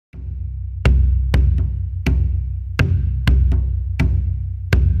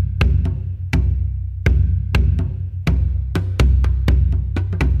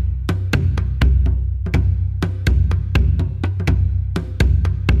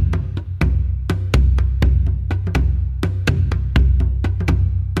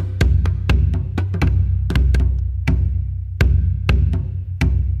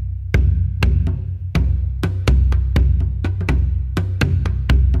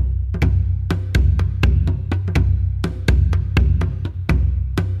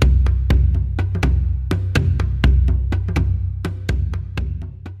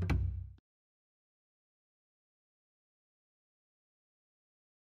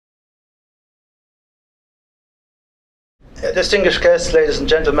Distinguished guests, ladies and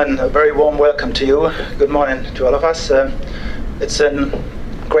gentlemen, a very warm welcome to you. Good morning to all of us. It's a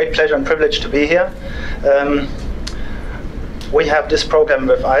great pleasure and privilege to be here. We have this program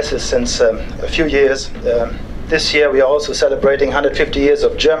with ISIS since a few years. This year we are also celebrating 150 years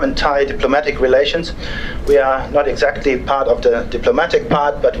of German-Thai diplomatic relations. We are not exactly part of the diplomatic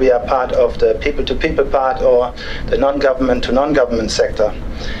part, but we are part of the people-to-people part, or the non-government to non-government sector.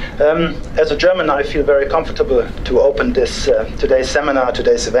 As a German, I feel very comfortable to open this today's seminar,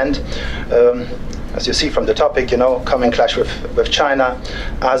 today's event. As you see from the topic, coming clash with China,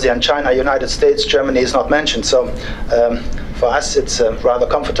 ASEAN, China, United States, Germany is not mentioned. So for us, it's rather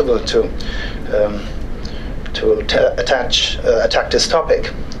comfortable to attack this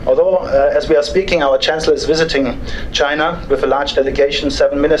topic. Although, as we are speaking, our Chancellor is visiting China with a large delegation.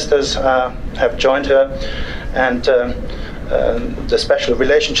 7 ministers have joined her, and the special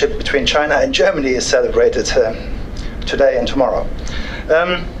relationship between China and Germany is celebrated today and tomorrow.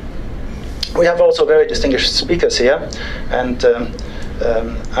 We have also very distinguished speakers here, and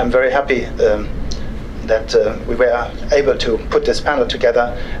I'm very happy that we were able to put this panel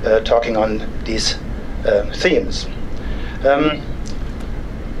together talking on these themes.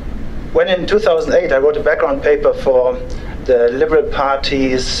 When in 2008 I wrote a background paper for the Liberal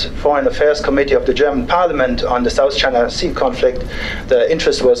Party's Foreign Affairs Committee of the German Parliament on the South China Sea conflict, the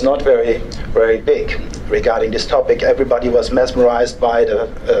interest was not very big regarding this topic. Everybody was mesmerized by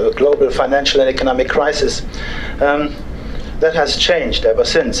the global financial and economic crisis. That has changed ever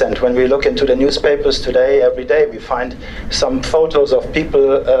since, and when we look into the newspapers today, every day we find some photos of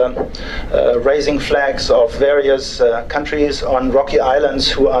people raising flags of various countries on rocky islands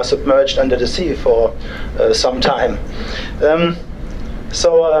who are submerged under the sea for some time.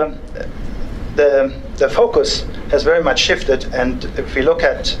 So the focus has very much shifted, and if we look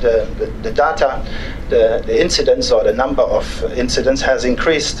at the data, the incidence, or the number of incidents, has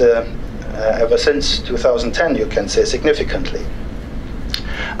increased ever since 2010, you can say, significantly.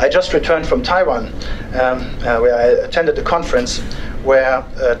 I just returned from Taiwan, where I attended a conference where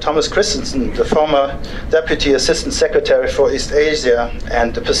Thomas Christensen, the former Deputy Assistant Secretary for East Asia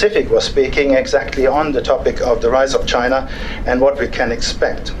and the Pacific, was speaking exactly on the topic of the rise of China and what we can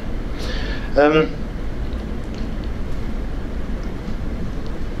expect.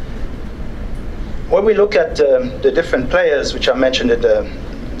 When we look at the different players which are mentioned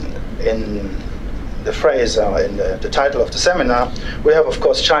in the phrase, in the title of the seminar, we have, of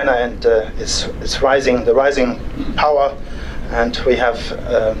course, China and its rising power, and we have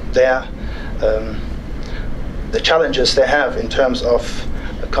there the challenges they have in terms of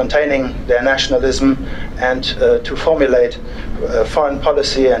containing their nationalism and to formulate foreign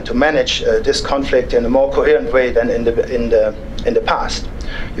policy and to manage this conflict in a more coherent way than in the past.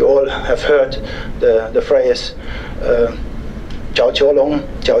 You all have heard the phrase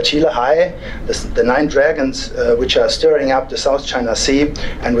the 9 dragons which are stirring up the South China Sea,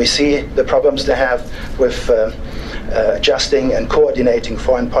 and we see the problems they have with adjusting and coordinating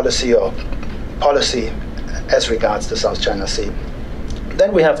foreign policy or policy as regards the South China Sea.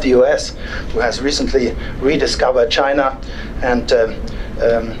 Then we have the US, who has recently rediscovered China and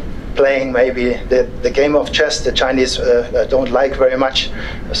playing maybe the game of chess the Chinese don't like very much.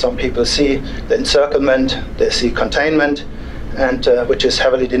 Some people see the encirclement, they see containment, and which is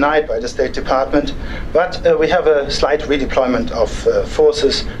heavily denied by the State Department. But we have a slight redeployment of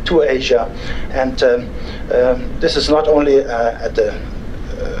forces to Asia, and this is not only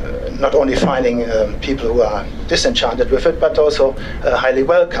not only finding people who are disenchanted with it, but also highly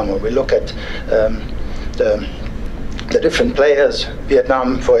welcome. When we look at the different players,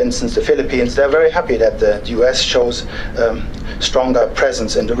 Vietnam, for instance, the Philippines, they're very happy that the US shows stronger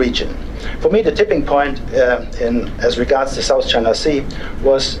presence in the region. For me, the tipping point as regards the South China Sea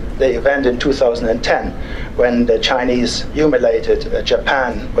was the event in 2010, when the Chinese humiliated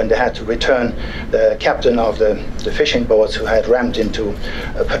Japan, when they had to return the captain of the fishing boats who had rammed into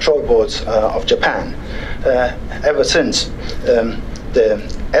patrol boats of Japan. Ever since, the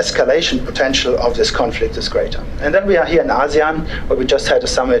escalation potential of this conflict is greater. And then we are here in ASEAN, where we just had a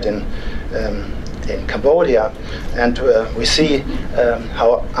summit in Cambodia, and we see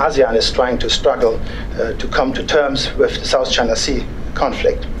how ASEAN is trying to struggle to come to terms with the South China Sea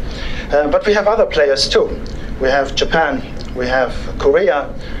conflict. But we have other players too. We have Japan, we have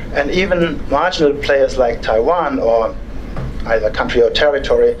Korea, and even marginal players like Taiwan, or either country or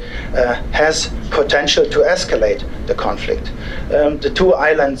territory, has potential to escalate the conflict. The 2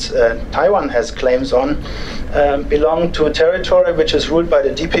 islands Taiwan has claims on belong to a territory which is ruled by the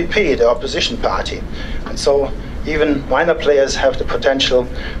DPP, the opposition party. And so even minor players have the potential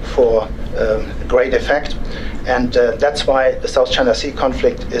for great effect. And that's why the South China Sea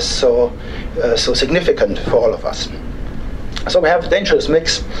conflict is so significant for all of us. So we have a dangerous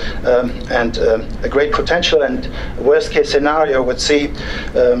mix and a great potential, and a worst case scenario would see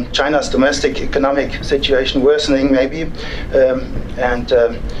China's domestic economic situation worsening maybe, and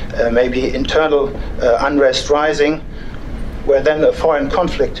maybe internal unrest rising, where then a foreign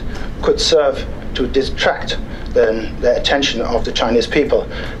conflict could serve to distract the attention of the Chinese people.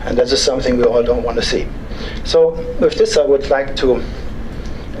 And this is something we all don't want to see. So with this, I would like to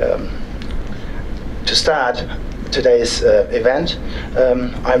start today's event.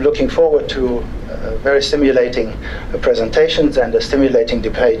 I'm looking forward to very stimulating presentations and a stimulating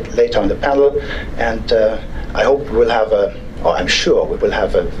debate later on the panel, and I hope we'll have or I'm sure we will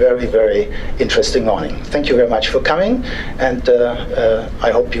have a very, very interesting morning. Thank you very much for coming, and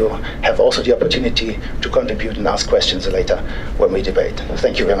I hope you have also the opportunity to contribute and ask questions later when we debate.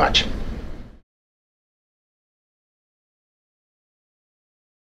 Thank you very much.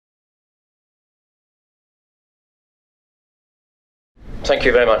 Thank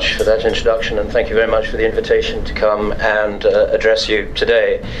you very much for that introduction, and thank you very much for the invitation to come and address you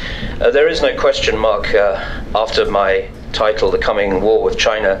today. There is no question mark after my title, The Coming War with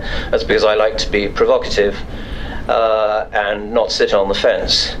China. That's because I like to be provocative and not sit on the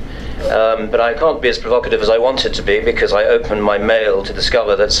fence. But I can't be as provocative as I wanted to be, because I opened my mail to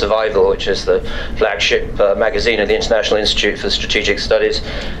discover that Survival, which is the flagship magazine of the International Institute for Strategic Studies,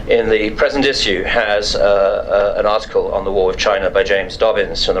 in the present issue has an article on the war with China by James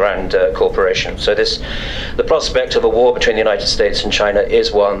Dobbins from the Rand Corporation. So the prospect of a war between the United States and China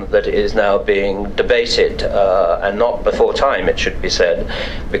is one that is now being debated, and not before time, it should be said,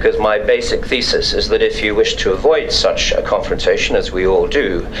 because my basic thesis is that if you wish to avoid such a confrontation, as we all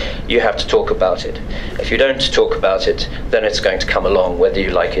do, you have to talk about it. If you don't talk about it, then it's going to come along whether you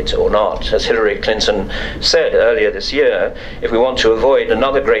like it or not. As Hillary Clinton said earlier this year, if we want to avoid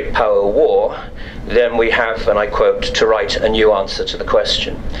another great power war, then we have, and I quote, to write a new answer to the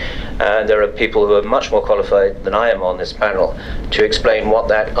question. And there are people who are much more qualified than I am on this panel to explain what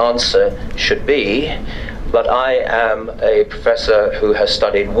that answer should be. But I am a professor who has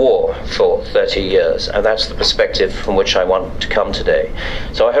studied war for 30 years, and that's the perspective from which I want to come today.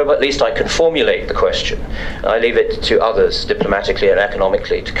 So I hope at least I can formulate the question. I leave it to others, diplomatically and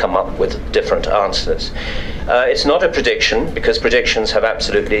economically, to come up with different answers. It's not a prediction, because predictions have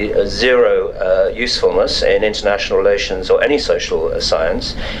absolutely zero usefulness in international relations or any social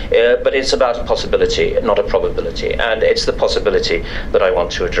science, but it's about a possibility, not a probability, and it's the possibility that I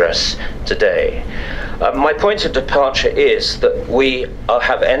want to address today. My point of departure is that we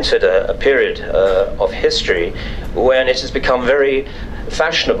have entered a period of history when it has become very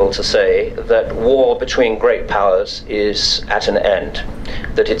fashionable to say that war between great powers is at an end,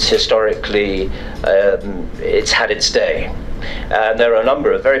 that it's historically, it's had its day. And there are a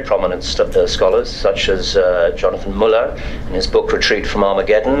number of very prominent scholars, such as Jonathan Muller in his book Retreat from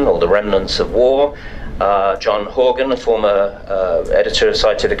Armageddon, or The Remnants of War. John Horgan, a former editor of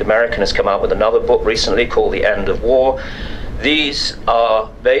Scientific American, has come out with another book recently called The End of War. These are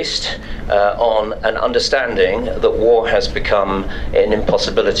based on an understanding that war has become an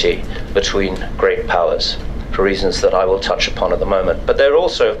impossibility between great powers, for reasons that I will touch upon at the moment. But they're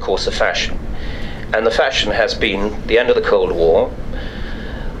also, of course, a fashion. And the fashion has been the end of the Cold War,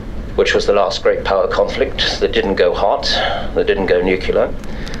 which was the last great power conflict that didn't go hot, that didn't go nuclear.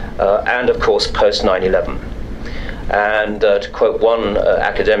 And of course post 9/11. And to quote one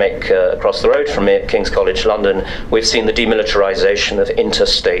academic across the road from me at King's College London, we've seen the demilitarization of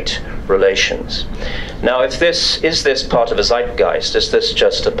interstate relations. Now, is this part of a zeitgeist? Is this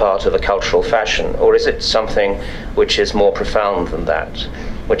just a part of a cultural fashion? Or is it something which is more profound than that,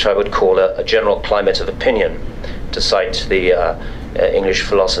 which I would call a general climate of opinion, to cite the English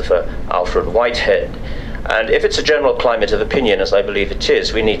philosopher Alfred Whitehead? And if it's a general climate of opinion, as I believe it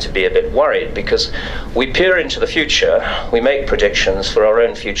is, we need to be a bit worried, because we peer into the future, we make predictions for our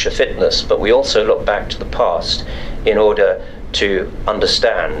own future fitness, but we also look back to the past in order to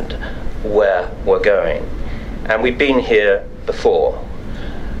understand where we're going. And we've been here before.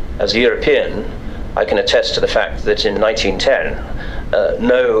 As a European, I can attest to the fact that in 1910,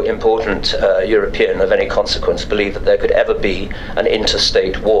 no important European of any consequence believed that there could ever be an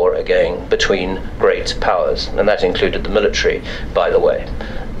interstate war again between great powers, and that included the military, by the way.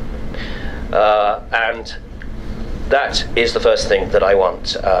 And that is the first thing that I want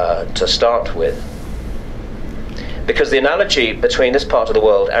to start with, because the analogy between this part of the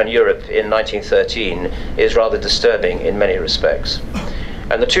world and Europe in 1913 is rather disturbing in many respects.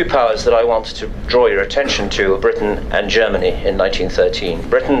 And the two powers that I wanted to draw your attention to were Britain and Germany in 1913.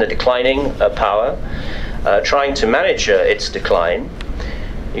 Britain, a declining power, trying to manage its decline.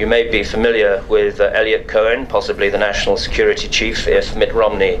 You may be familiar with Elliot Cohen, possibly the national security chief if Mitt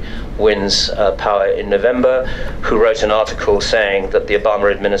Romney wins power in November, who wrote an article saying that the Obama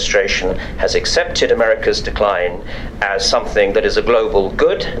administration has accepted America's decline as something that is a global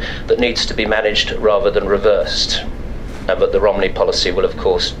good that needs to be managed rather than reversed. But the Romney policy will, of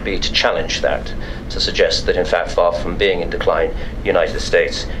course, be to challenge that, to suggest that, in fact, far from being in decline, the United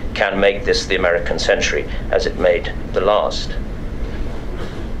States can make this the American century as it made the last.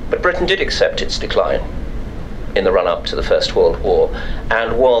 But Britain did accept its decline in the run-up to the First World War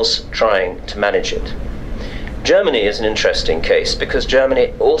and was trying to manage it. Germany is an interesting case because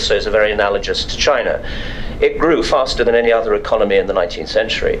Germany also is very analogous to China. It grew faster than any other economy in the 19th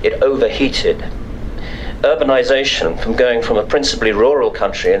century. It overheated. Urbanization, from going from a principally rural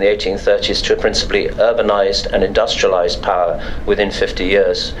country in the 1830s to a principally urbanized and industrialized power within 50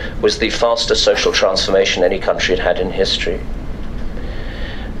 years, was the fastest social transformation any country had had in history.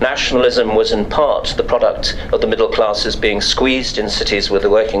 Nationalism was in part the product of the middle classes being squeezed in cities with the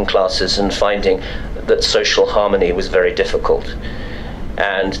working classes and finding that social harmony was very difficult.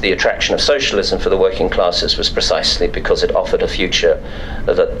 And the attraction of socialism for the working classes was precisely because it offered a future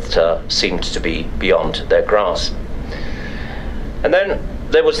that seemed to be beyond their grasp. And then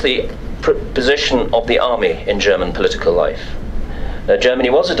there was the position of the army in German political life.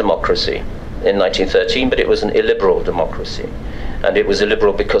 Germany was a democracy in 1913, but it was an illiberal democracy. And it was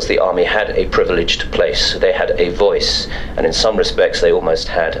illiberal because the army had a privileged place. They had a voice, and in some respects they almost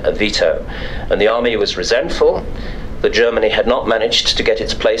had a veto. And the army was resentful that Germany had not managed to get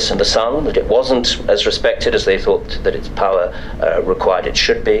its place in the sun, that it wasn't as respected as they thought that its power required it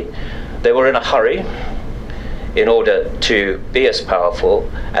should be. They were in a hurry in order to be as powerful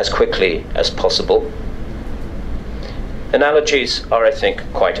as quickly as possible. Analogies are, I think,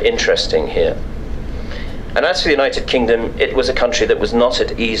 quite interesting here. And as for the United Kingdom, it was a country that was not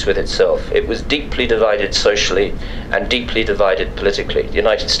at ease with itself. It was deeply divided socially and deeply divided politically. The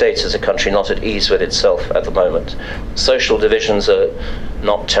United States is a country not at ease with itself at the moment. Social divisions are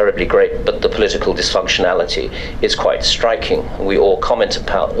not terribly great, but the political dysfunctionality is quite striking. We all comment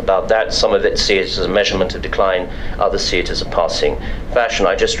about that. Some of it see it as a measurement of decline, others see it as a passing fashion.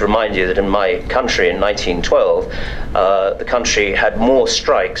 I just remind you that in my country in 1912, the country had more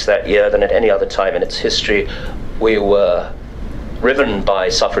strikes that year than at any other time in its history. We were riven by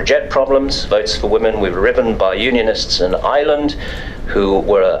suffragette problems, votes for women. We were riven by unionists in Ireland who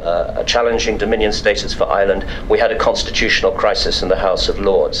were challenging Dominion status for Ireland. We had a constitutional crisis in the House of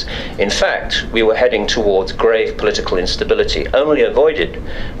Lords. In fact, we were heading towards grave political instability, only avoided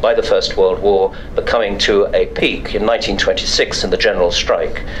by the First World War, but coming to a peak in 1926 in the general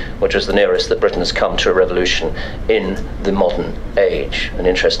strike, which was the nearest that Britain has come to a revolution in the modern age. An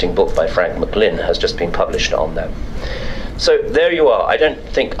interesting book by Frank McLynn has just been published on that. So there you are. I don't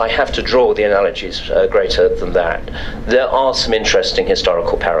think I have to draw the analogies greater than that. There are some interesting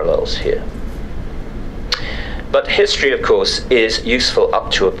historical parallels here. But history, of course, is useful up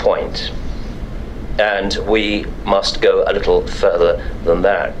to a point, and we must go a little further than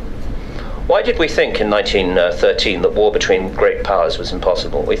that. Why did we think in 1913 that war between great powers was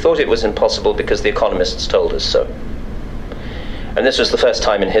impossible? We thought it was impossible because the economists told us so. And this was the first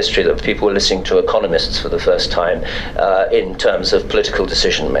time in history that people were listening to economists for the first time in terms of political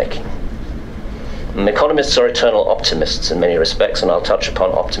decision making. And economists are eternal optimists in many respects, and I'll touch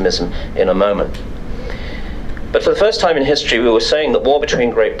upon optimism in a moment. But for the first time in history, we were saying that war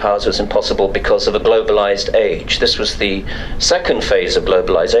between great powers was impossible because of a globalized age. This was the second phase of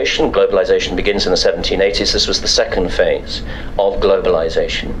globalization. Globalization begins in the 1780s. This was the second phase of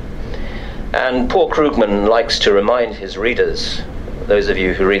globalization. And Paul Krugman likes to remind his readers, those of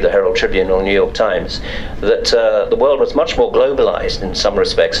you who read the Herald Tribune or New York Times, that the world was much more globalized in some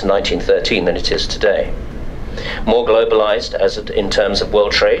respects in 1913 than it is today. More globalized in terms of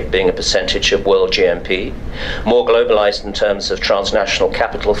world trade, being a percentage of world GNP. More globalized in terms of transnational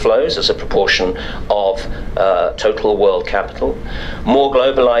capital flows as a proportion of total world capital. More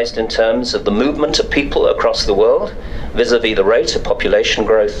globalized in terms of the movement of people across the world, vis-a-vis the rate of population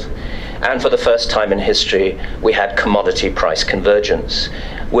growth. And for the first time in history, we had commodity price convergence,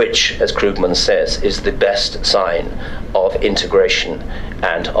 which, as Krugman says, is the best sign of integration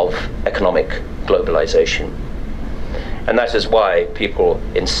and of economic globalization. And that is why people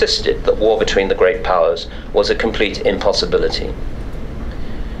insisted that war between the great powers was a complete impossibility.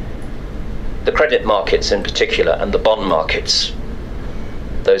 The credit markets in particular, and the bond markets,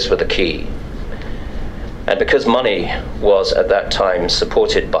 those were the key. And because money was at that time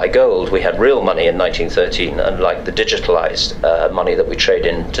supported by gold, we had real money in 1913, unlike the digitalized money that we trade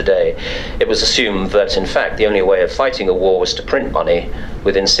in today. It was assumed that, in fact, the only way of fighting a war was to print money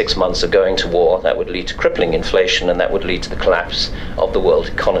within 6 months of going to war. That would lead to crippling inflation, and that would lead to the collapse of the world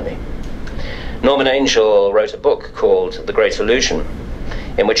economy. Norman Angell wrote a book called The Great Illusion,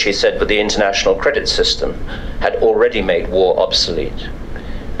 in which he said that the international credit system had already made war obsolete.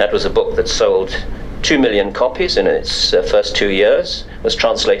 That was a book that sold 2 million copies in its first 2 years, was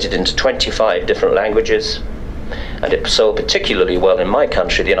translated into 25 different languages, and it sold particularly well in my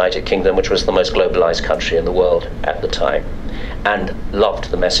country, the United Kingdom, which was the most globalized country in the world at the time, and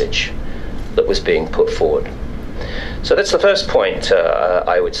loved the message that was being put forward. So that's the first point,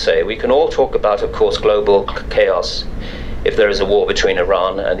 I would say. We can all talk about, of course, global chaos if there is a war between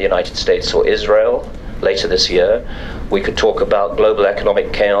Iran and the United States or Israel later this year. We could talk about global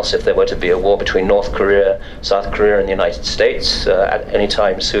economic chaos if there were to be a war between North Korea, South Korea, and the United States at any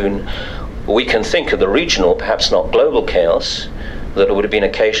time soon. We can think of the regional, perhaps not global chaos, that would have been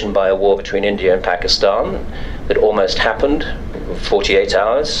occasioned by a war between India and Pakistan that almost happened 48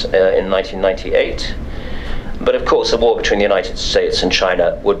 hours in 1998. But of course, a war between the United States and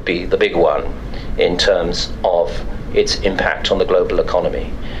China would be the big one in terms of its impact on the global economy.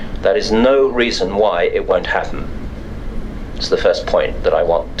 That is no reason why it won't happen. It's the first point that I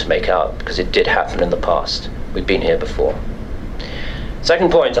want to make out, because it did happen in the past. We've been here before.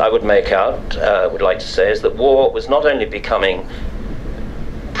 Second point I would make out, would like to say, is that war was not only becoming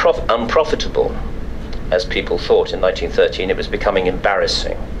unprofitable, as people thought in 1913, it was becoming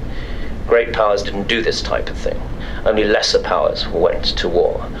embarrassing. Great powers didn't do this type of thing. Only lesser powers went to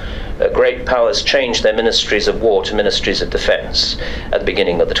war. Great powers changed their ministries of war to ministries of defense at the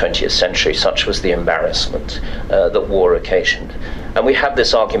beginning of the 20th century. Such was the embarrassment that war occasioned. And we have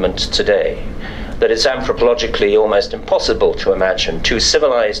this argument today that it's anthropologically almost impossible to imagine two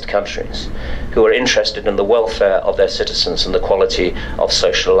civilized countries who are interested in the welfare of their citizens and the quality of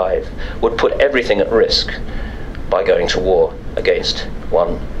social life would put everything at risk by going to war against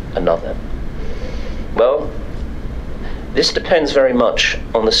one another. Well, this depends very much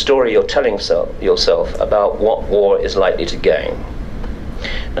on the story you're telling yourself about what war is likely to gain.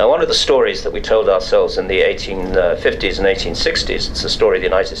 Now, one of the stories that we told ourselves in the 1850s and 1860s, it's a story the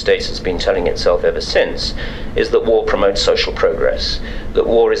United States has been telling itself ever since, is that war promotes social progress, that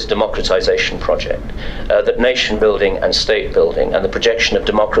war is a democratization project, that nation building and state building and the projection of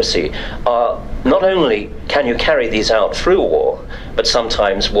democracy are not only can you carry these out through war, but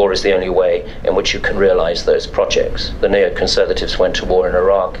sometimes war is the only way in which you can realize those projects. The neoconservatives went to war in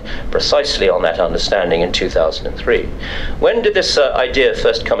Iraq precisely on that understanding in 2003. When did this idea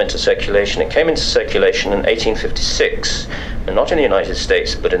first come into circulation? It came into circulation in 1856, and not in the United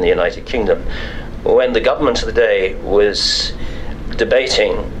States, but in the United Kingdom, when the government of the day was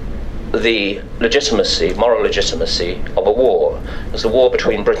debating the legitimacy, moral legitimacy of a war. It was the war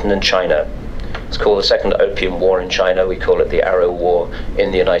between Britain and China. It's called the Second Opium War in China. We call it the Arrow War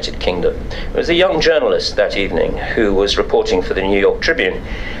in the United Kingdom. It was a young journalist that evening who was reporting for the New York Tribune,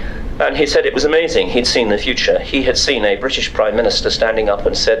 and he said it was amazing. He'd seen the future. He had seen a British Prime Minister standing up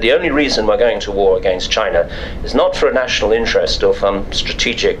and said, the only reason we're going to war against China is not for a national interest or some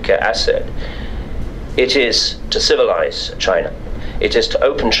strategic asset. It is to civilize China. It is to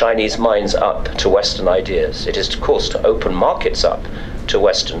open Chinese minds up to Western ideas. It is, of course, to open markets up to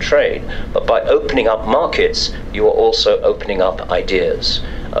Western trade. But by opening up markets, you are also opening up ideas.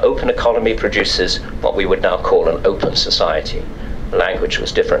 An open economy produces what we would now call an open society. The language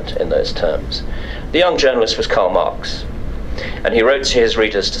was different in those terms. The young journalist was Karl Marx. And he wrote to his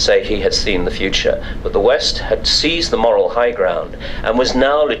readers to say he had seen the future, but the West had seized the moral high ground and was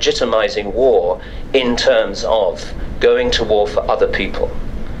now legitimizing war in terms of going to war for other people,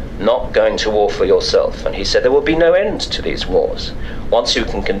 not going to war for yourself. And he said there will be no end to these wars once you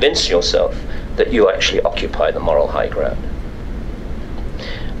can convince yourself that you actually occupy the moral high ground.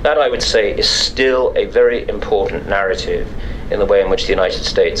 That, I would say, is still a very important narrative in the way in which the United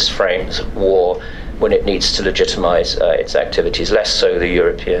States frames war when it needs to legitimize its activities, less so the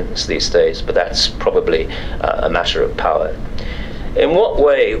Europeans these days, but that's probably a matter of power. In what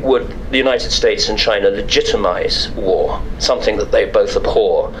way would the United States and China legitimize war, something that they both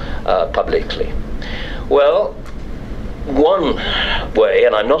abhor publicly? Well, one way,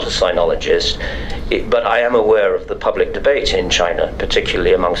 and I'm not a sinologist, but I am aware of the public debate in China,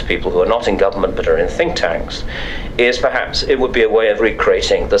 particularly amongst people who are not in government but are in think tanks, is perhaps it would be a way of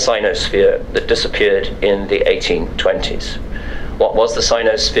recreating the Sinosphere that disappeared in the 1820s. What was the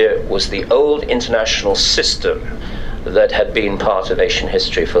Sinosphere? It was the old international system that had been part of Asian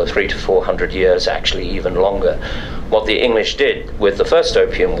history for 300 to 400 years, actually even longer. What the English did with the first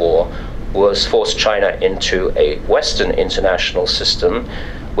Opium War was force China into a Western international system,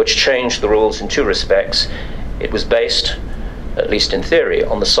 which changed the rules in two respects. It was based, at least in theory,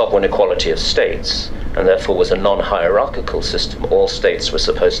 on the sovereign equality of states, and therefore was a non-hierarchical system. All states were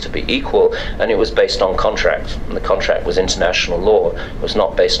supposed to be equal, and it was based on contract, and the contract was international law. It was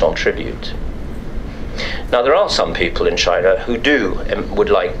not based on tribute. Now, there are some people in China who would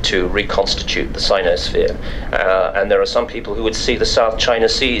like to reconstitute the Sinosphere, and there are some people who would see the South China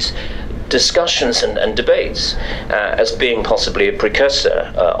Sea's discussions and debates as being possibly a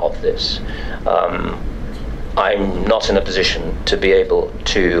precursor of this. I'm not in a position to be able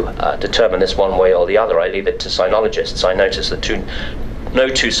to determine this one way or the other. I leave it to sinologists. I notice that no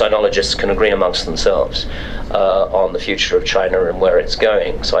two sinologists can agree amongst themselves on the future of China and where it's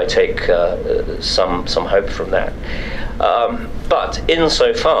going. So I take some hope from that. But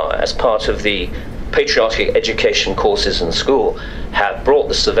insofar as part of the patriotic education courses in school have brought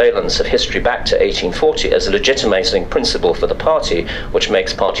the surveillance of history back to 1840 as a legitimizing principle for the party, which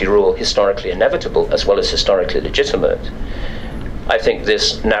makes party rule historically inevitable as well as historically legitimate, I think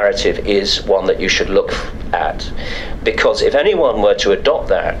this narrative is one that you should look at. Because if anyone were to adopt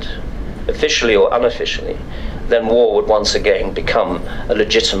that, officially or unofficially, then war would once again become a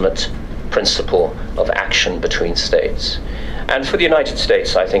legitimate principle of action between states. And for the United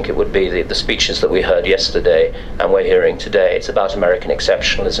States, I think it would be the speeches that we heard yesterday and we're hearing today. It's about American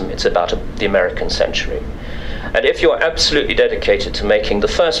exceptionalism. It's about the American century. And if you're absolutely dedicated to making the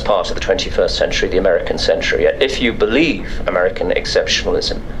first part of the 21st century the American century, if you believe American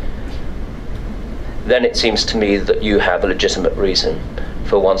exceptionalism, then it seems to me that you have a legitimate reason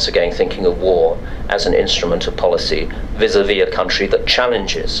for once again thinking of war as an instrument of policy vis-a-vis a country that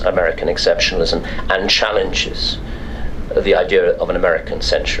challenges American exceptionalism and challenges the idea of an American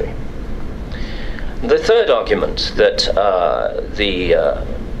century. The third argument that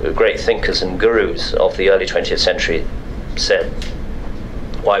the great thinkers and gurus of the early 20th century said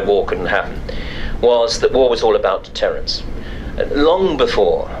why war couldn't happen was that war was all about deterrence. Long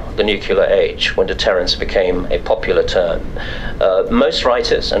before the nuclear age, when deterrence became a popular term, most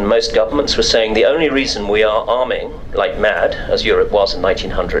writers and most governments were saying the only reason we are arming like mad, as Europe was in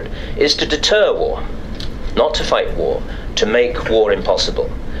 1900, is to deter war, not to fight war, to make war impossible.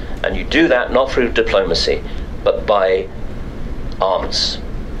 And you do that not through diplomacy, but by arms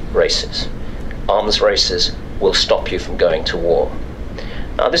races. Arms races will stop you from going to war.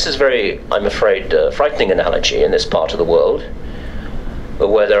 Now, this is very, I'm afraid, frightening analogy in this part of the world,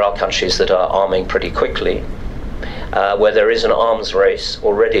 where there are countries that are arming pretty quickly, where there is an arms race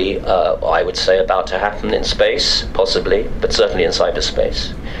already, I would say, about to happen in space, possibly, but certainly in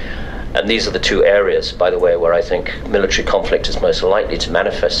cyberspace. And these are the two areas, by the way, where I think military conflict is most likely to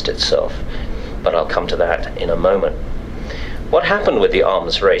manifest itself. But I'll come to that in a moment. What happened with the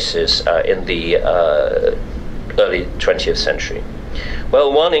arms races in the early 20th century?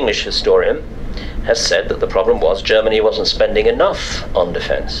 Well, one English historian has said that the problem was Germany wasn't spending enough on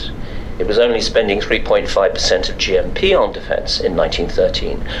defense. It was only spending 3.5% of GNP on defense in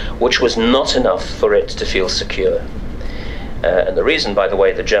 1913, which was not enough for it to feel secure. And the reason, by the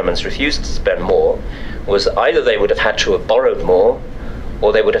way, the Germans refused to spend more was that either they would have had to have borrowed more,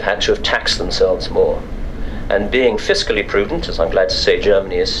 or they would have had to have taxed themselves more. And being fiscally prudent, as I'm glad to say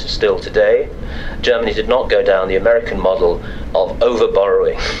Germany is still today, Germany did not go down the American model of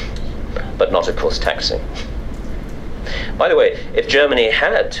over-borrowing, but not, of course, taxing. By the way, if Germany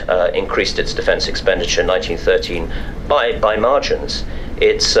had increased its defense expenditure in 1913 by margins,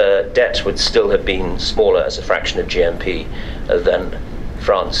 its debt would still have been smaller as a fraction of GNP than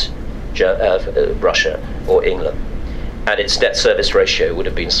France, Russia, or England. And its debt service ratio would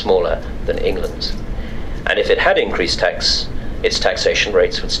have been smaller than England's. And if it had increased tax, its taxation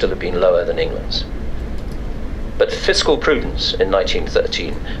rates would still have been lower than England's. But fiscal prudence in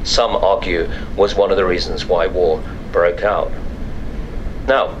 1913, some argue, was one of the reasons why war broke out.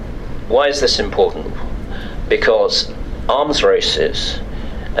 Now, why is this important? Because arms races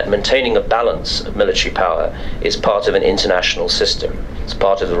and maintaining a balance of military power is part of an international system. It's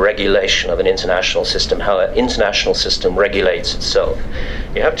part of the regulation of an international system, how an international system regulates itself.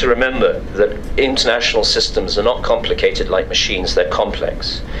 You have to remember that international systems are not complicated like machines, they're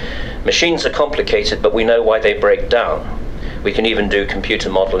complex. Machines are complicated, but we know why they break down. We can even do computer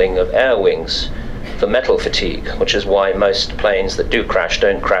modeling of air wings for metal fatigue, which is why most planes that do crash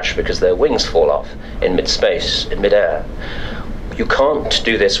don't crash because their wings fall off in mid-space, in mid-air. You can't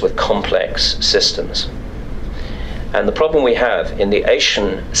do this with complex systems. And the problem we have in the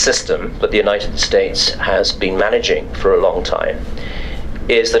Asian system that the United States has been managing for a long time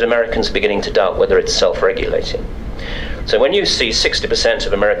is that Americans are beginning to doubt whether it's self-regulating. So when you see 60%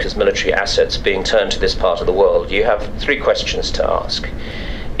 of America's military assets being turned to this part of the world, you have three questions to ask.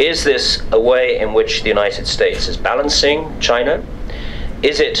 Is this a way in which the United States is balancing China?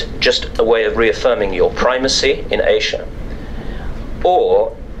 Is it just a way of reaffirming your primacy in Asia?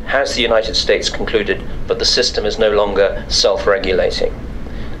 Or has the United States concluded that the system is no longer self-regulating,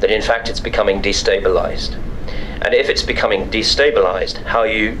 that in fact it's becoming destabilized? And if it's becoming destabilized, how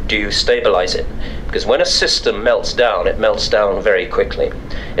do you stabilize it? Because when a system melts down, it melts down very quickly.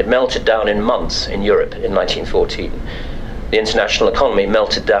 It melted down in months in Europe in 1914. The international economy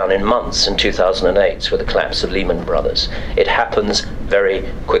melted down in months in 2008 with the collapse of Lehman Brothers. It happens very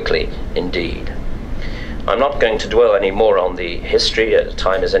quickly indeed. I'm not going to dwell any more on the history,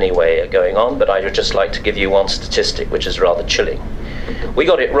 time is anyway going on, but I would just like to give you one statistic which is rather chilling. We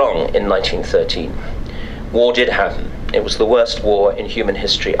got it wrong in 1913. War did happen. It was the worst war in human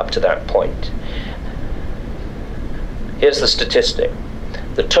history up to that point. Here's the statistic.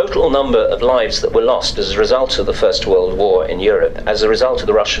 The total number of lives that were lost as a result of the First World War in Europe, as a result of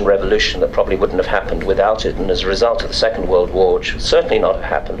the Russian Revolution that probably wouldn't have happened without it, and as a result of the Second World War, which would certainly not have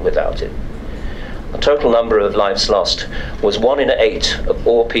happened without it, the total number of lives lost was 1 in 8 of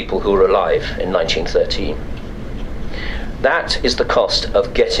all people who were alive in 1913. That is the cost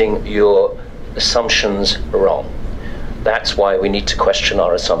of getting your assumptions wrong. That's why we need to question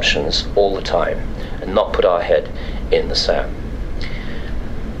our assumptions all the time and not put our head in the sand.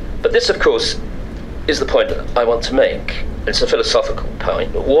 But this, of course, is the point that I want to make. It's a philosophical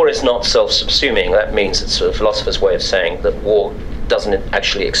point. War is not self-subsuming. That means it's a philosopher's way of saying that war doesn't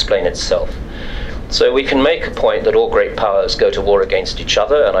actually explain itself. So we can make a point that all great powers go to war against each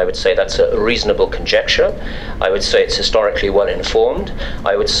other, and I would say that's a reasonable conjecture. I would say it's historically well informed.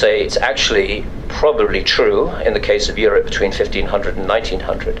 I would say it's actually probably true in the case of Europe between 1500 and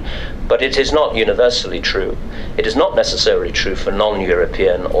 1900, but it is not universally true. It is not necessarily true for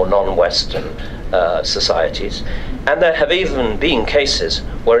non-European or non-Western societies, and there have even been cases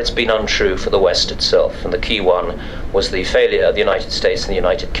where it's been untrue for the West itself, and the key one was the failure of the United States and the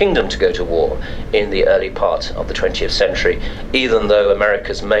United Kingdom to go to war in the early part of the 20th century, even though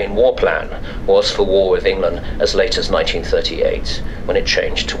America's main war plan was for war with England as late as 1938, when it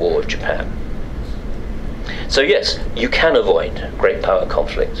changed to war with Japan. So yes, you can avoid great power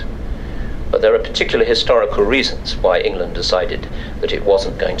conflict, but there are particular historical reasons why England decided that it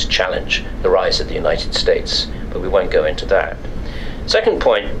wasn't going to challenge the rise of the United States, but we won't go into that. Second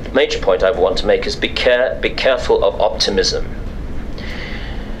point, major point I want to make is be careful of optimism.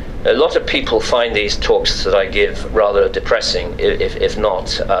 A lot of people find these talks that I give rather depressing, if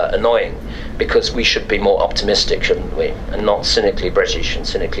not annoying, because we should be more optimistic, shouldn't we? And not cynically British and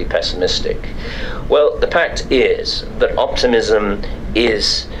cynically pessimistic. Well, the fact is that optimism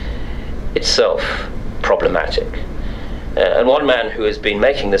is itself problematic. And one man who has been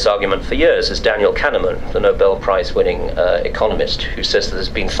making this argument for years is Daniel Kahneman, the Nobel Prize-winning economist, who says that there's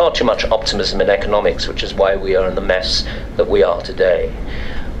been far too much optimism in economics, which is why we are in the mess that we are today.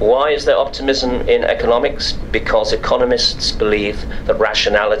 Why is there optimism in economics? Because economists believe that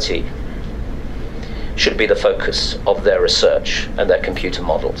rationality should be the focus of their research and their computer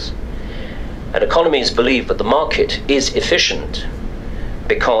models. And economies believe that the market is efficient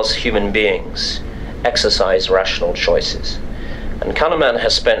because human beings exercise rational choices. And Kahneman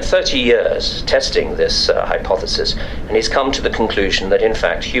has spent 30 years testing this hypothesis, and he's come to the conclusion that in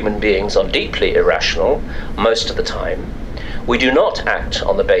fact human beings are deeply irrational most of the time. We do not act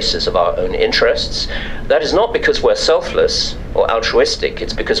on the basis of our own interests. That is not because we're selfless or altruistic,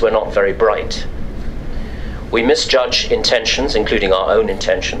 it's because we're not very bright. We misjudge intentions, including our own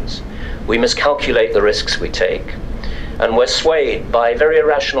intentions. We miscalculate the risks we take. And we're swayed by very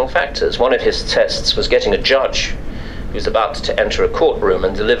irrational factors. One of his tests was getting a judge who's about to enter a courtroom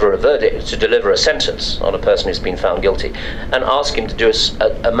and deliver a verdict, to deliver a sentence on a person who's been found guilty, and ask him to do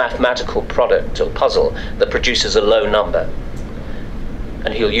a mathematical product or puzzle that produces a low number.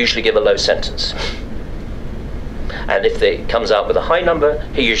 And he'll usually give a low sentence. And if it comes out with a high number,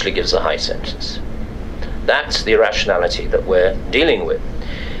 he usually gives a high sentence. That's the irrationality that we're dealing with.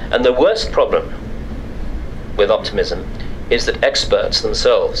 And the worst problem with optimism is that experts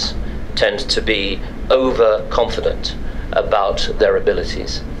themselves tend to be overconfident about their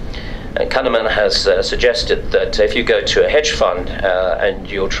abilities. And Kahneman has suggested that if you go to a hedge fund and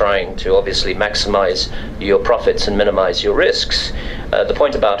you're trying to obviously maximize your profits and minimize your risks, the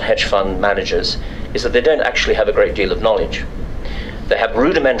point about hedge fund managers is that they don't actually have a great deal of knowledge. They have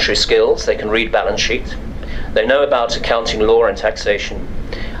rudimentary skills. They can read balance sheet. They know about accounting law and taxation,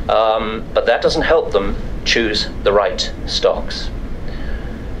 but that doesn't help them choose the right stocks.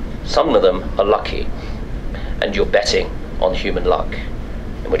 Some of them are lucky, and you're betting on human luck,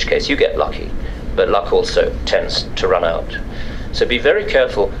 in which case you get lucky, but luck also tends to run out. So be very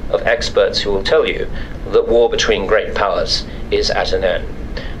careful of experts who will tell you that war between great powers is at an end.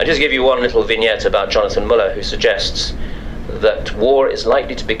 I'll just give you one little vignette about Jonathan Muller, who suggests that war is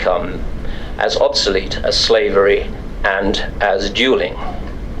likely to become as obsolete as slavery and as dueling,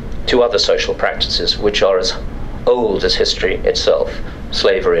 two other social practices which are as old as history itself,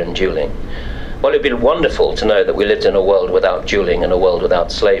 slavery and dueling. Well, it'd be wonderful to know that we lived in a world without dueling and a world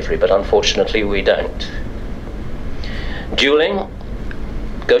without slavery, but unfortunately we don't. Dueling,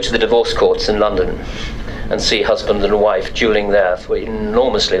 go to the divorce courts in London and see husband and wife dueling there for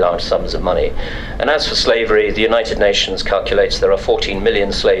enormously large sums of money. And as for slavery, the United Nations calculates there are 14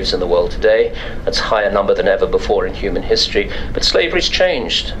 million slaves in the world today. That's a higher number than ever before in human history. But slavery's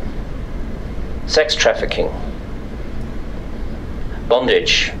changed. Sex trafficking,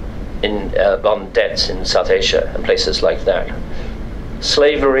 bondage, bond debts in South Asia and places like that.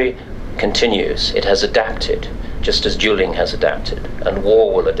 Slavery continues. It has adapted, just as dueling has adapted, and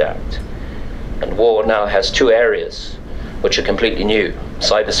war will adapt. And war now has two areas which are completely new,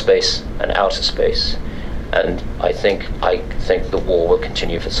 cyberspace and outer space. And I think the war will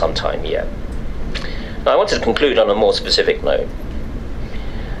continue for some time yet. Now I want to conclude on a more specific note.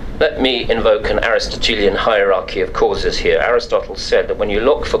 Let me invoke an Aristotelian hierarchy of causes here. Aristotle said that when you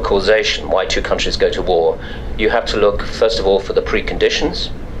look for causation, why two countries go to war, you have to look, first of all, for the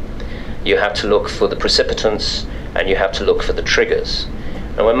preconditions, you have to look for the precipitants, and you have to look for the triggers.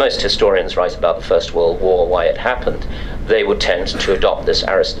 And when most historians write about the First World War, why it happened, they would tend to adopt this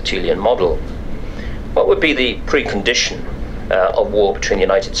Aristotelian model. What would be the precondition of war between the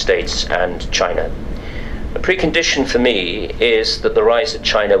United States and China? The precondition for me is that the rise of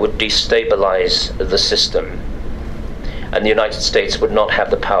China would destabilize the system, and the United States would not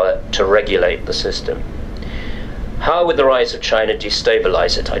have the power to regulate the system. How would the rise of China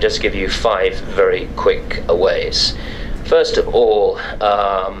destabilize it? I just give you 5 very quick ways. First of all,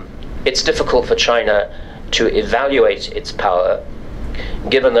 it's difficult for China to evaluate its power,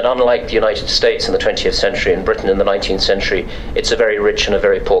 given that unlike the United States in the 20th century and Britain in the 19th century, it's a very rich and a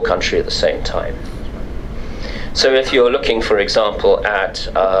very poor country at the same time. So if you're looking, for example, at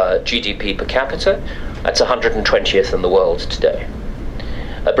GDP per capita, that's 120th in the world today.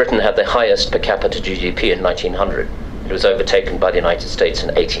 Britain had the highest per capita GDP in 1900. It was overtaken by the United States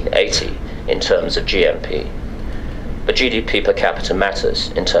in 1880 in terms of GNP. But GDP per capita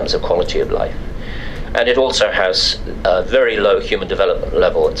matters in terms of quality of life. And it also has a very low human development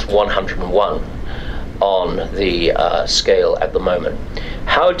level. It's 101 on the scale at the moment.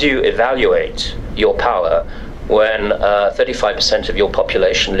 How do you evaluate your power when 35% of your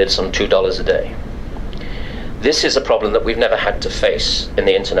population lives on $2 a day? This is a problem that we've never had to face in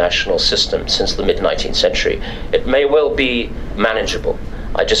the international system since the mid-19th century. It may well be manageable.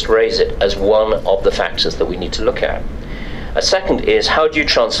 I just raise it as one of the factors that we need to look at. A second is, how do you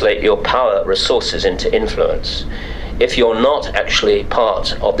translate your power resources into influence? If you're not actually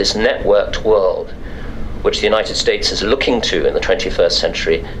part of this networked world, which the United States is looking to in the 21st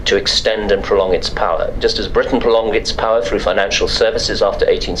century to extend and prolong its power. Just as Britain prolonged its power through financial services after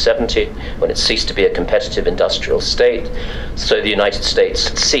 1870, when it ceased to be a competitive industrial state, so the United States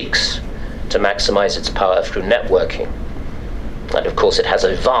seeks to maximize its power through networking. And of course it has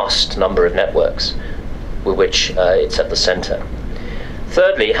a vast number of networks with which it's at the center.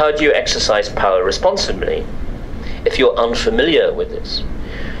 Thirdly, how do you exercise power responsibly? If you're unfamiliar with this,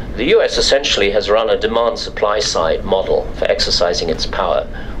 the US essentially has run a demand-supply side model for exercising its power.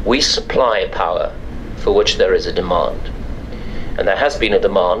 We supply power for which there is a demand. And there has been a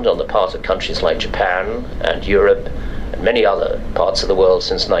demand on the part of countries like Japan and Europe and many other parts of the world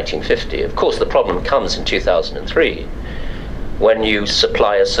since 1950. Of course, the problem comes in 2003 when you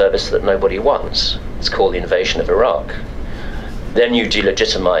supply a service that nobody wants. It's called the invasion of Iraq. Then you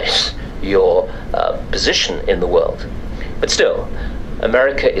delegitimize your position in the world. But still,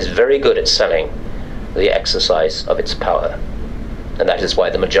 America is very good at selling the exercise of its power. And that is why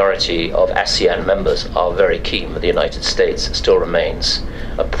the majority of Asean members are very keen that the United States still remains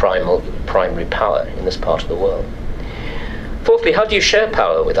a primary power in this part of the world. Fourthly, how do you share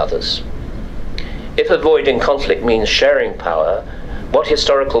power with others? If avoiding conflict means sharing power, what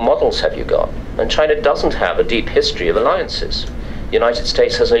historical models have you got? And China doesn't have a deep history of alliances. The United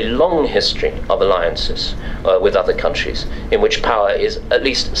States has a long history of alliances with other countries in which power is at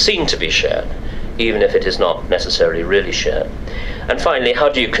least seen to be shared. even if it is not necessarily really shared? And finally, how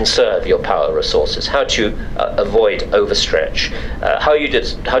do you conserve your power resources? How do you avoid overstretch?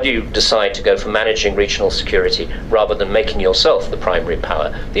 How do you decide to go for managing regional security rather than making yourself the primary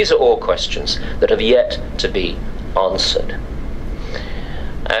power? These are all questions that have yet to be answered.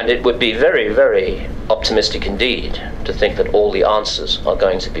 And it would be very, very optimistic indeed to think that all the answers are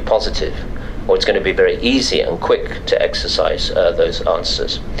going to be positive, or it's going to be very easy and quick to exercise those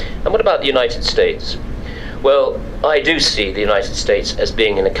answers. And what about the United States? Well, I do see the United States as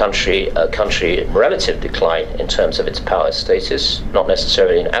being in a country in relative decline in terms of its power status, not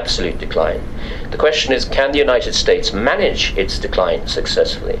necessarily in absolute decline. The question is, can the United States manage its decline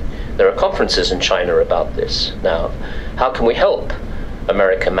successfully? There are conferences in China about this now. How can we help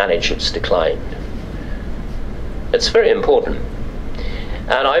America manage its decline? It's very important.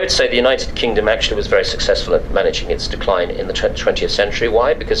 And I would say the United Kingdom actually was very successful at managing its decline in the 20th century.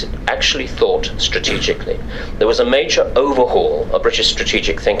 Why? Because it actually thought strategically. There was a major overhaul of British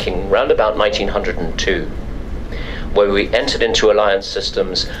strategic thinking around about 1902, where we entered into alliance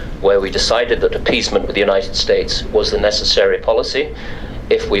systems, where we decided that appeasement with the United States was the necessary policy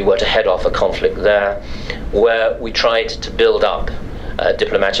if we were to head off a conflict there, where we tried to build up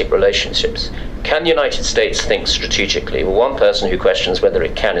diplomatic relationships. Can the United States think strategically? Well, one person who questions whether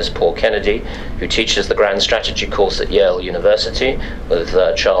it can is Paul Kennedy, who teaches the Grand Strategy course at Yale University with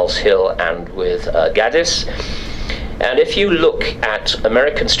Charles Hill and with Gaddis. And if you look at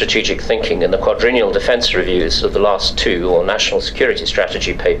American strategic thinking in the quadrennial defense reviews of the last two, or national security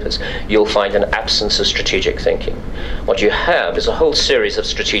strategy papers, you'll find an absence of strategic thinking. What you have is a whole series of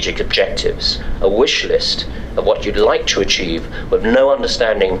strategic objectives, a wish list of what you'd like to achieve with no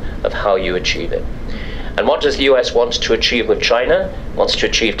understanding of how you achieve it. And what does the US want to achieve with China? It wants to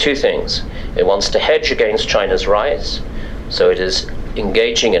achieve two things. It wants to hedge against China's rise, so it is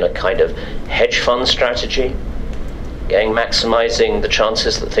engaging in a kind of hedge fund strategy, maximizing the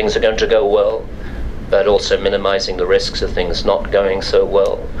chances that things are going to go well, but also minimizing the risks of things not going so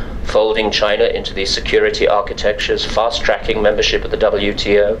well, folding China into these security architectures, fast-tracking membership of the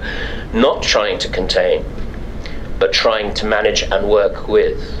WTO, not trying to contain, but trying to manage and work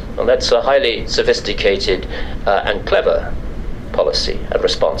with. And that's a highly sophisticated and clever policy and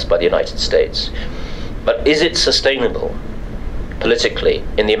response by the United States. But is it sustainable politically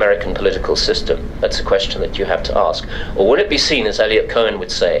in the American political system? That's a question that you have to ask. Or would it be seen, as Eliot Cohen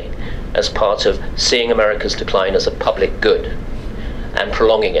would say, as part of seeing America's decline as a public good and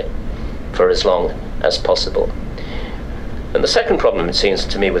prolonging it for as long as possible? And the second problem, it seems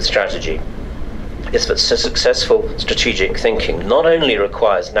to me, with strategy is that successful strategic thinking not only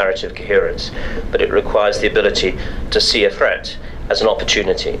requires narrative coherence, but it requires the ability to see a threat as an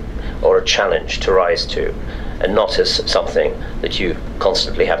opportunity or a challenge to rise to, and not as something that you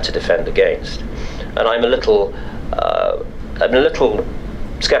constantly have to defend against. And I'm a little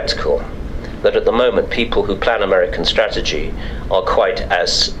skeptical that at the moment people who plan American strategy are quite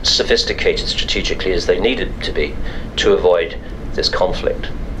as sophisticated strategically as they needed to be to avoid this conflict.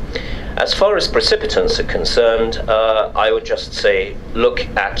 As far as precipitants are concerned, I would just say look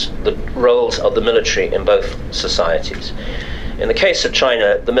at the roles of the military in both societies. In the case of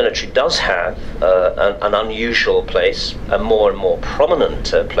China, the military does have an unusual place, a more and more prominent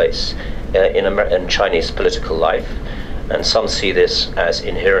place in Chinese political life, and some see this as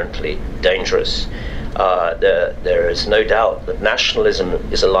inherently dangerous. There is no doubt that nationalism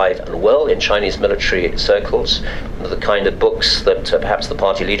is alive and well in Chinese military circles. The kind of books that perhaps the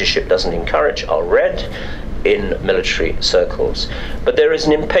party leadership doesn't encourage are read in military circles. But there is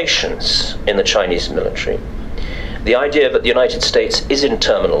an impatience in the Chinese military. The idea that the United States is in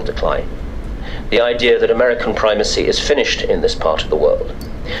terminal decline, the idea that American primacy is finished in this part of the world,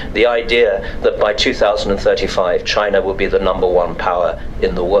 the idea that by 2035 China will be the #1 power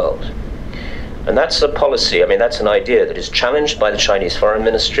in the world. And that's a policy, that's an idea that is challenged by the Chinese Foreign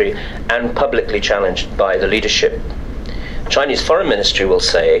Ministry and publicly challenged by the leadership. The Chinese Foreign Ministry will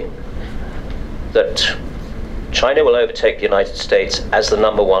say that China will overtake the United States as the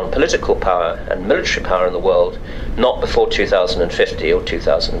 #1 political power and military power in the world, not before 2050 or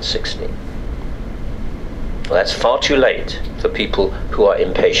 2060. Well, that's far too late for people who are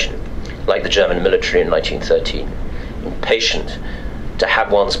impatient, like the German military in 1913, impatient to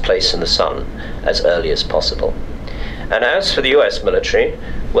have one's place in the sun as early as possible. And as for the US military,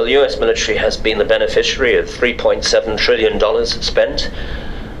 well, the US military has been the beneficiary of $3.7 trillion spent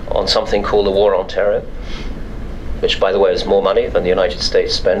on something called the War on Terror, which, by the way, is more money than the United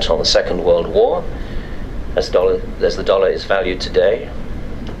States spent on the Second World War, as the dollar is valued today.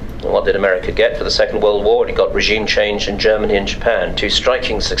 And what did America get for the Second World War? It got regime change in Germany and Japan, two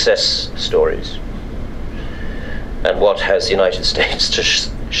striking success stories. And what has the United States to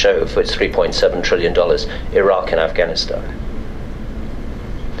show for its $3.7 trillion? Iraq and Afghanistan.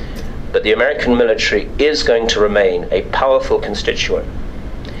 But the American military is going to remain a powerful constituent.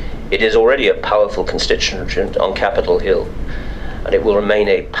 It is already a powerful constituent on Capitol Hill, and it will remain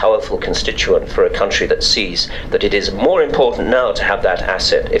a powerful constituent for a country that sees that it is more important now to have that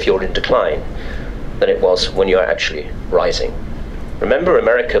asset if you're in decline than it was when you're actually rising. Remember,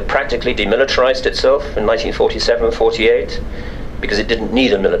 America practically demilitarized itself in 1947-48 because it didn't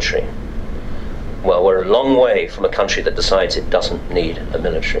need a military. Well, we're a long way from a country that decides it doesn't need a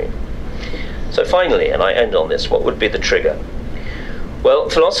military. So finally, and I end on this, what would be the trigger? Well,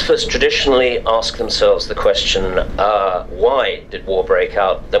 philosophers traditionally ask themselves the question, why did war break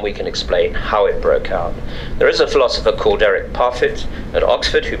out? Then we can explain how it broke out. There is a philosopher called Eric Parfit at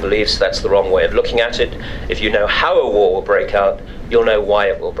Oxford who believes that's the wrong way of looking at it. If you know how a war will break out, you'll know why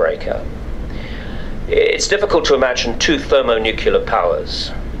it will break out. It's difficult to imagine two thermonuclear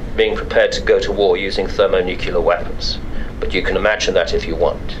powers being prepared to go to war using thermonuclear weapons, but you can imagine that if you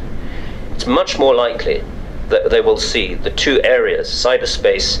want. It's much more likely that they will see the two areas,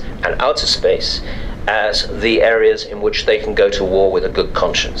 cyberspace and outer space, as the areas in which they can go to war with a good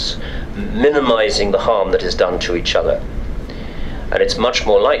conscience, minimizing the harm that is done to each other. And it's much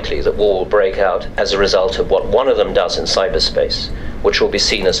more likely that war will break out as a result of what one of them does in cyberspace, which will be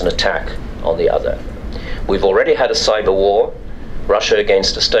seen as an attack on the other. We've already had a cyber war, Russia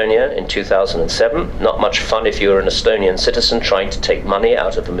against Estonia in 2007. Not much fun if you're an Estonian citizen trying to take money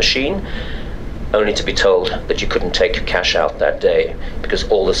out of a machine, only to be told that you couldn't take your cash out that day because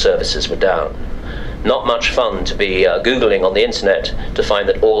all the services were down. Not much fun to be Googling on the internet to find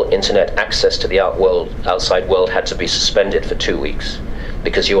that all internet access to the outside world had to be suspended for 2 weeks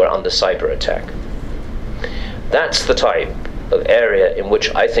because you were under cyber attack. That's the type of area in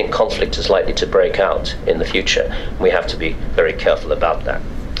which I think conflict is likely to break out in the future. We have to be very careful about that.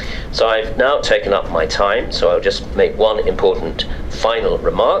 So I've now taken up my time, so I'll just make one important final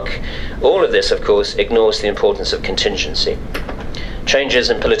remark. All of this, of course, ignores the importance of contingency. Changes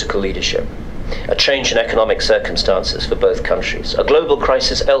in political leadership, a change in economic circumstances for both countries, a global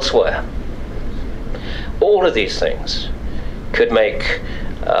crisis elsewhere. All of these things could make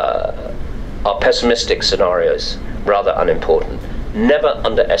our pessimistic scenarios rather unimportant. Never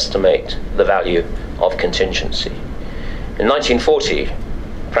underestimate the value of contingency. In 1940,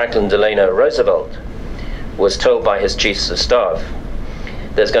 Franklin Delano Roosevelt was told by his chiefs of staff,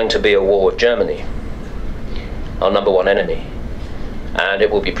 there's going to be a war with Germany, our number one enemy, and it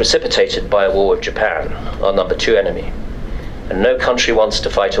will be precipitated by a war with Japan, our number two enemy. And no country wants to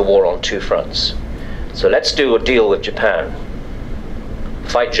fight a war on two fronts. So let's do a deal with Japan,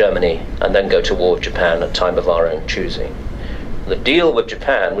 fight Germany, and then go to war with Japan at time of our own choosing. The deal with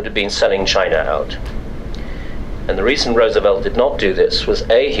Japan would have been selling China out. And the reason Roosevelt did not do this was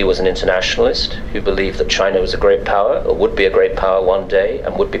A, he was an internationalist who believed that China was a great power, or would be a great power one day,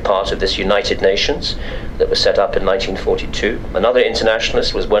 and would be part of this United Nations that was set up in 1942. Another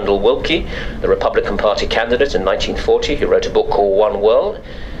internationalist was Wendell Willkie, the Republican Party candidate in 1940, who wrote a book called One World,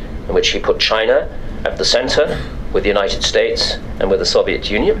 in which he put China at the center with the United States and with the Soviet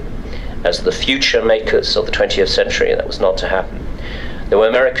Union as the future makers of the 20th century, and that was not to happen. There were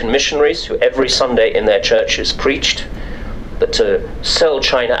American missionaries who every Sunday in their churches preached that to sell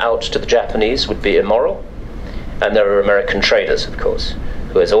China out to the Japanese would be immoral. And there are American traders, of course,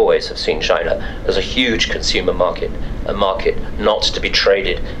 who as always have seen China as a huge consumer market, a market not to be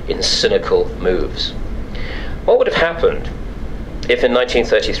traded in cynical moves. What would have happened if in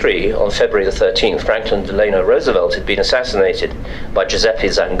 1933, on February the 13th, Franklin Delano Roosevelt had been assassinated by Giuseppe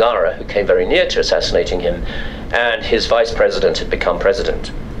Zangara, who came very near to assassinating him, and his vice president had become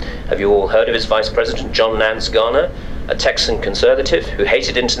president? Have you all heard of his vice president, John Nance Garner, a Texan conservative who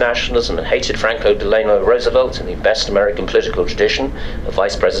hated internationalism and hated Franklin Delano Roosevelt in the best American political tradition of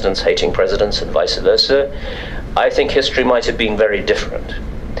vice presidents hating presidents and vice versa? I think history might have been very different.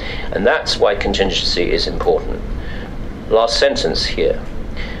 And that's why contingency is important. Last sentence here.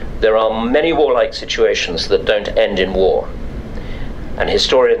 There are many warlike situations that don't end in war, and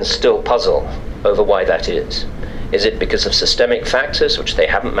historians still puzzle over why that is. Is it because of systemic factors which they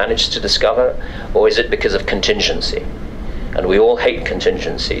haven't managed to discover, or is it because of contingency? And we all hate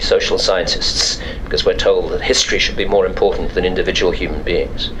contingency, social scientists, because we're told that history should be more important than individual human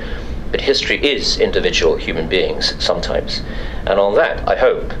beings. But history is individual human beings sometimes. And on that, I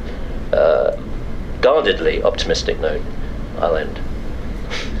hope, guardedly optimistic note, I'll end.